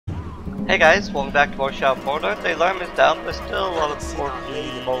Hey guys, welcome back to more Shadow of Mordor. The alarm is down, but still a lot of more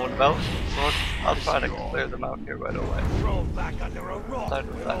to moan about, so I'll try to clear them out here right away. Roll back under a rock. Start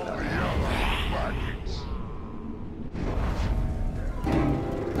with that guy.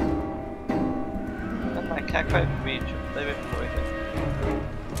 And I can't quite reach him, maybe before I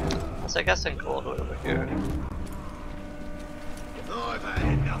can. So I guess I can go all the way over here. I've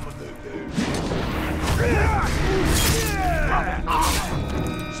had enough of voodoo.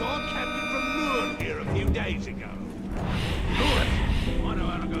 So I'm captain from Moon here a few days ago. Good. I know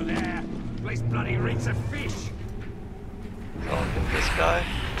how to go there. Place bloody reeks of fish. So I'll get this guy.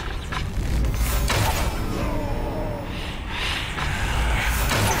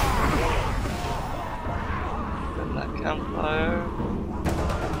 Get that campfire.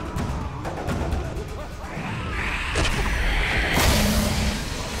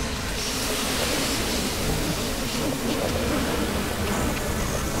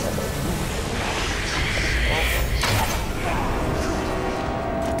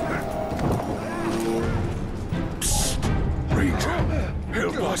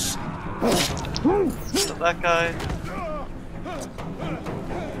 Help us! So that guy.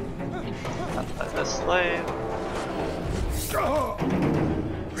 And the slave.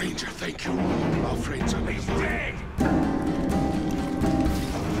 Ranger, thank you. Our friends are dead.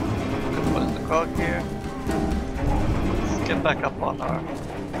 Put the cog here. Let's get back up on our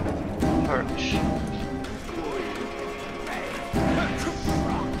perch.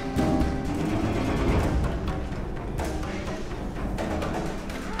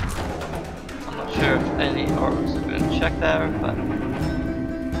 Sure if any orcs are going to check there, but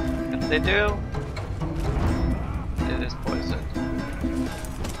if they do, it is poisoned.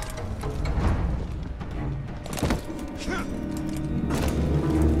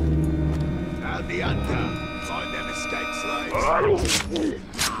 Out the under, find them escaped slaves.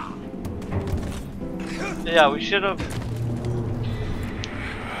 Yeah, we should have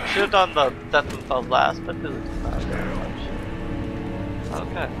done the death and fell last, but didn't do that very much.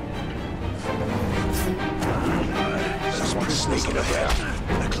 Okay. Someone's sneaking about.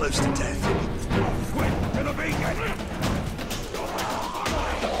 They're close to death. Quick, to the beacon!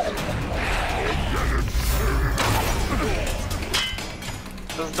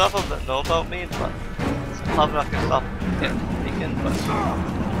 There's enough of them that know about me, but it's probably not gonna stop getting beacon, but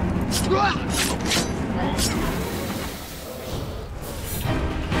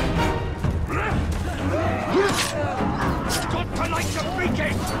Got to light the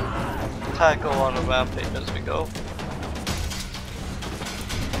beacon! go on a rampage as we go.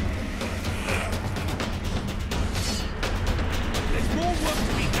 There's more work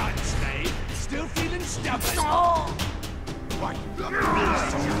to be done, Slade. Still feeling stubborn. Oh. Right.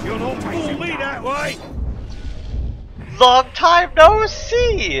 You'll not fool me that way. Long time no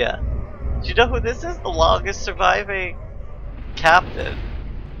see! Do you know who this is? The longest surviving captain.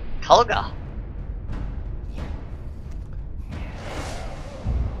 Kalga.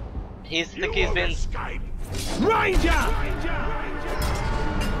 He's been Ranger!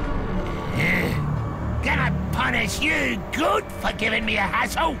 Gonna punish you good for giving me a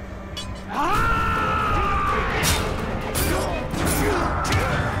hassle.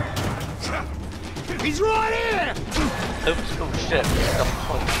 He's right here! Oops, oh shit, the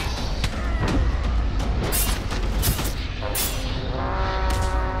punch.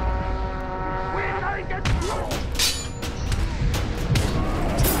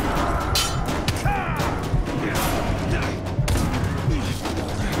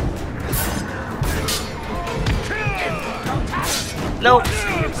 Nope.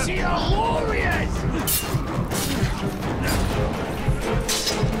 Warriors!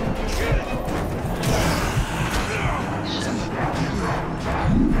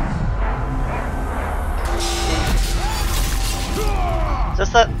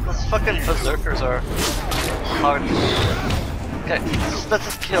 Just that those fucking berserkers are hard. Okay, let's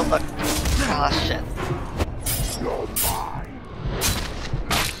just kill the. Ah shit.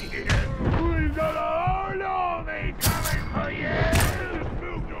 We've got a whole army coming for you!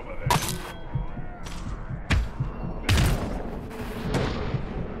 Moved over there.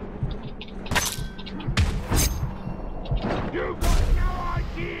 You've got no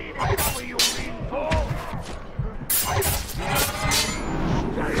idea what you're in for!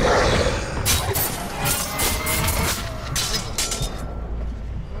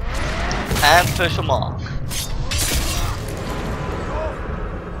 And push them off.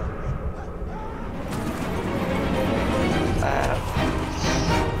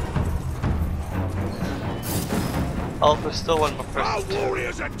 Oh, there's still one more Our person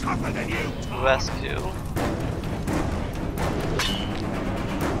warriors are tougher than you, to Tom. rescue.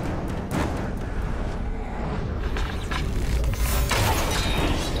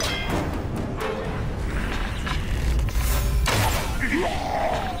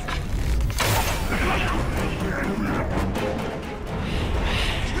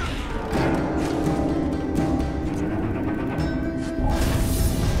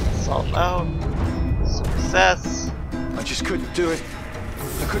 him out. Success. I just couldn't do it.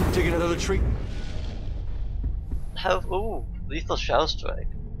 I couldn't dig another tree. Ooh, lethal shell strike.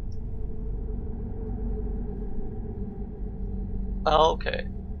 Oh, okay.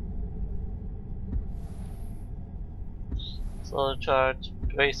 Slow charge,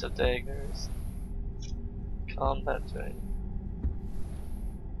 brace of daggers, combat training.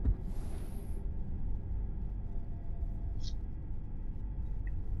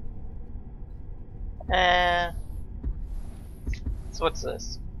 So what's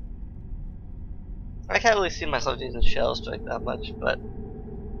this? I can't really see myself using shell strike that much, but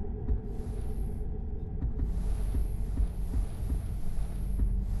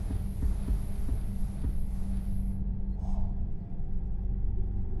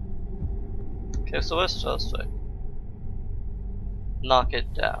okay, so what's shell strike? Knock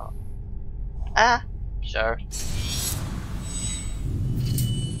it down. Ah, sure.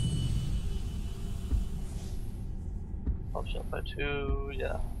 Pop shot by 2,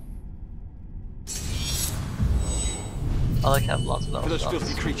 yeah. I like having lots of Those those.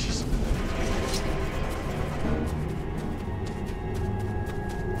 filthy creatures.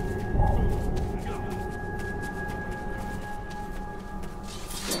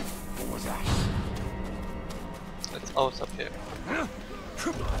 What was that? It's up here.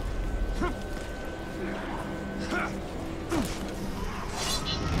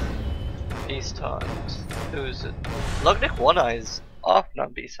 Beast Hunt. Who's it? Lugnick One Eye's often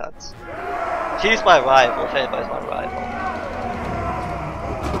on Beast Hunts. He's my rival, if anybody's my rival.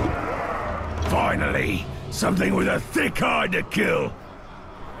 Finally, something with a thick hide to kill.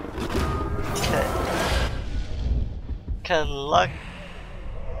 Okay. Can luck.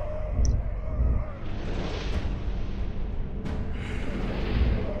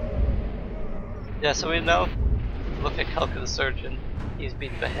 Yeah, so we know. Look at Kelka the Surgeon. He's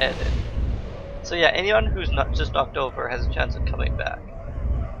been beheaded. So yeah, anyone who's not just knocked over has a chance of coming back.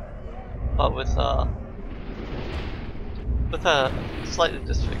 But with a slightly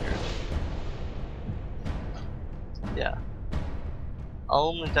disfigured. Yeah.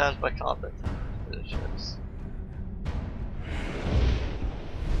 Only damaged by combat finishers.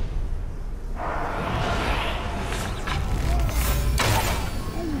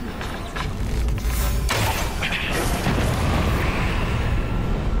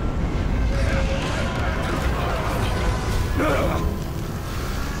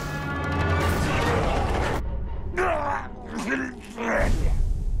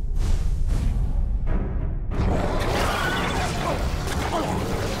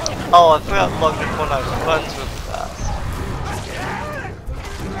 Oh, I forgot Lugnick One Eye runs really fast.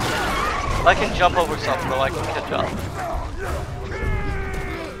 If I can jump over something though, I can catch up.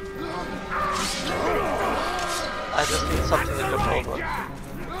 I just need something to jump over.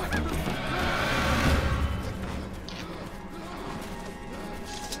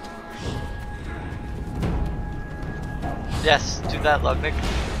 Yes, do that, Lugnick.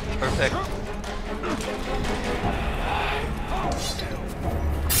 Perfect.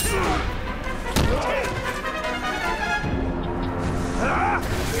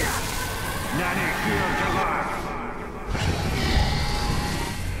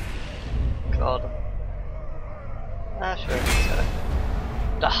 God. Ah, sure.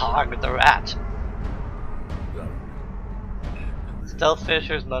 The hog with the rat. Stealth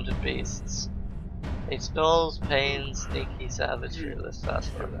fishers, mounted beasts. It spills, pain, sneaky, savage, fearless, fast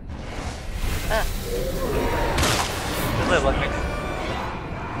forward. Ah. Good way, Lugnick.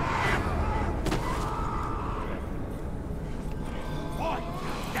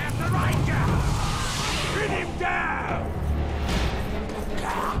 That's the ranger! Hit him down!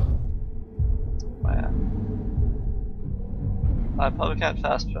 Man. I probably can't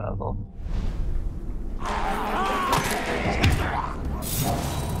fast travel.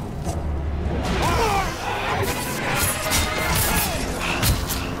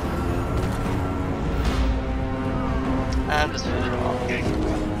 And just finish him off.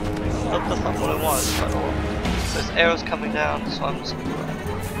 Nope, that's not what I wanted, but there's arrows coming down, so I'm just gonna run.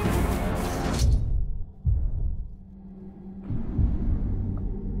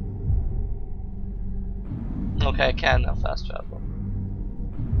 Okay, I can now fast travel.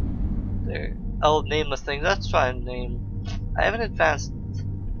 There. Oh, nameless thing. Let's try and name. I haven't advanced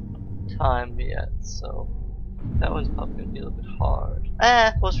time yet, so that one's probably gonna be a little bit hard.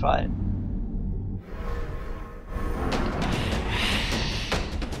 We'll try it.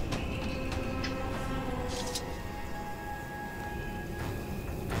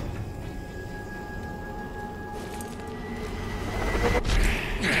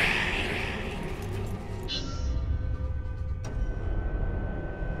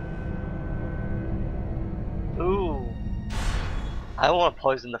 I want to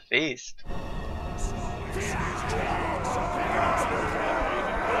poison the feast.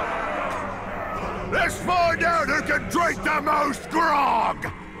 Let's find out who can drink the most grog!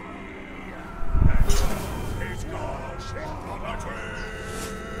 He's gonna sit on a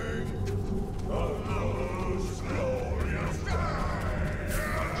tree. The most glorious day.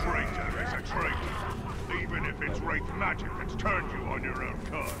 A traitor is a traitor, even if it's wraith magic that's turned you on your own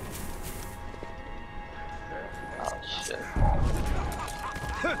kind. Oh shit.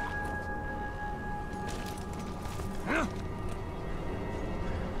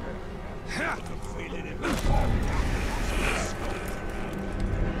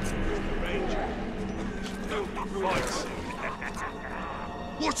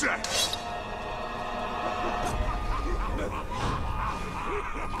 What's that?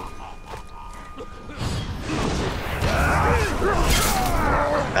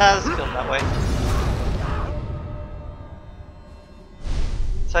 Let's kill him that way.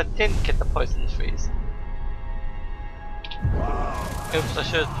 So I didn't get the poison freeze. Oops, I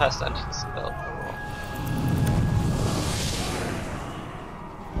should have passed on to the spell.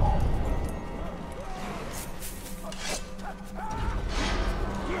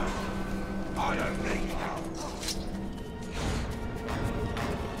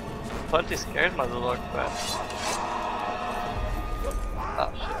 Plenty scared my little orc friend. Oh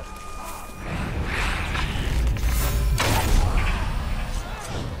shit.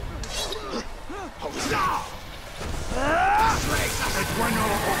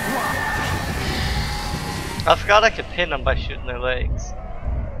 I forgot I could pin them by shooting their legs.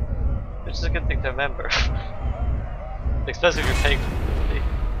 Which is a good thing to remember. Especially if you're paying for it.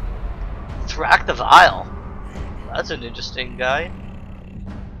 Thrack the Vial. That's an interesting guy.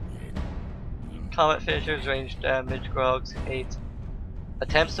 Combat finishers, range damage, grogs, hate.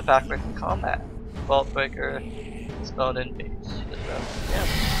 Attempts to backbreak in combat. Vault breaker, spell and base. Yeah.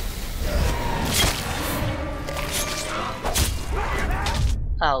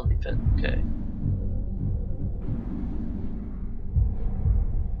 I'll leave it, okay.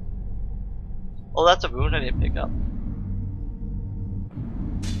 Oh, that's a rune I need to pick up.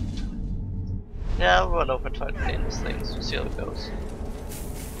 Yeah, I'll run over and try to paint this thing, so see how it goes.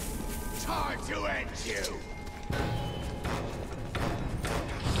 Time to end you!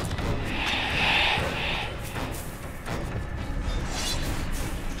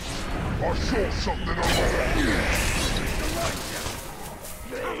 I saw something over there!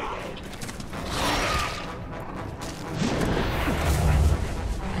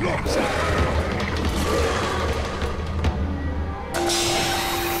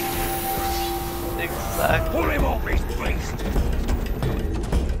 Exactly. Pull him off his place!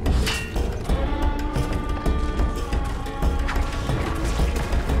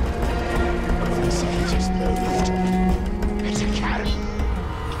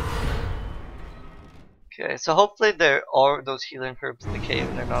 Okay, so hopefully there are those healing herbs in the cave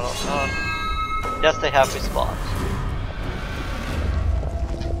and they're not all gone. Yes, they have respawned.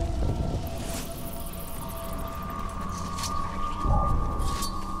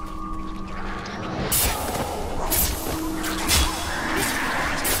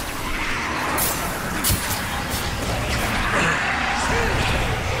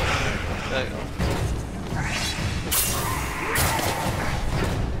 There you go.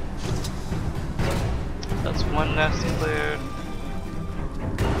 That's one nest cleared.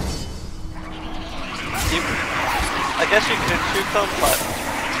 I guess you could shoot them, but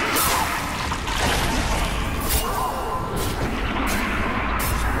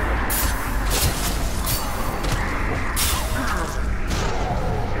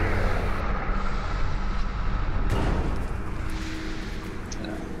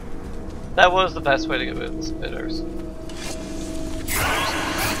that was the best way to get rid of the spitters.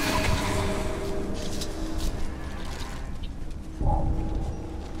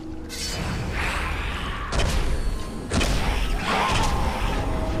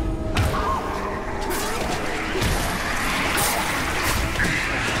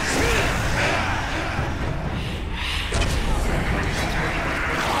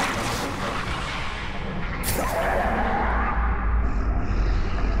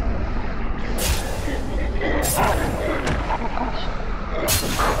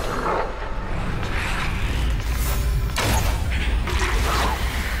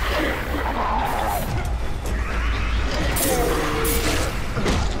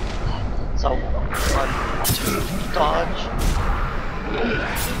 So, 1, 2, dodge.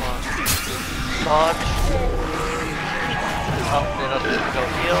 1, 2, dodge. Oh, they don't need to go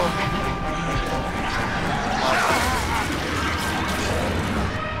heal.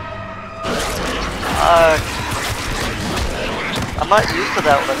 1. I'm not used to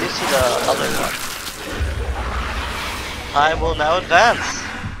that one, I'm used to the other one. I will now advance.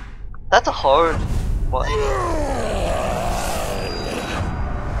 That's a hard one.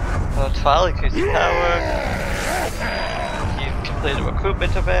 Trial increasing power. You complete a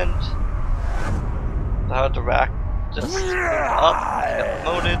recruitment event. How to rack just moved up, get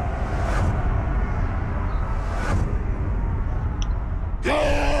promoted.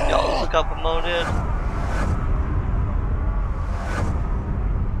 You also got promoted.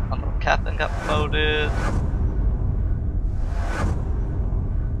 Captain got promoted.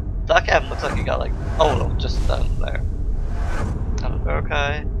 That captain looks like he got like, oh no, just down there. Uruk,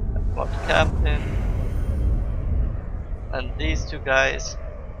 promoted to captain. And these two guys.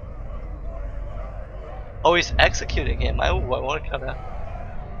 Oh, he's executing him. I want to kind of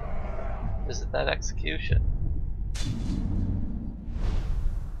visit that execution.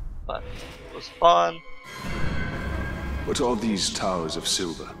 But it was fun. What are these towers of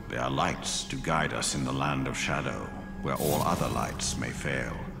silver? They are lights to guide us in the land of shadow, where all other lights may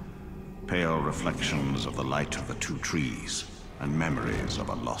fail. Pale reflections of the light of the two trees, and memories of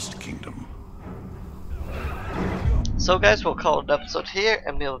a lost kingdom. So guys, we'll call it an episode here,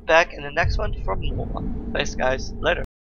 and we'll be back in the next one for more. Thanks guys, later.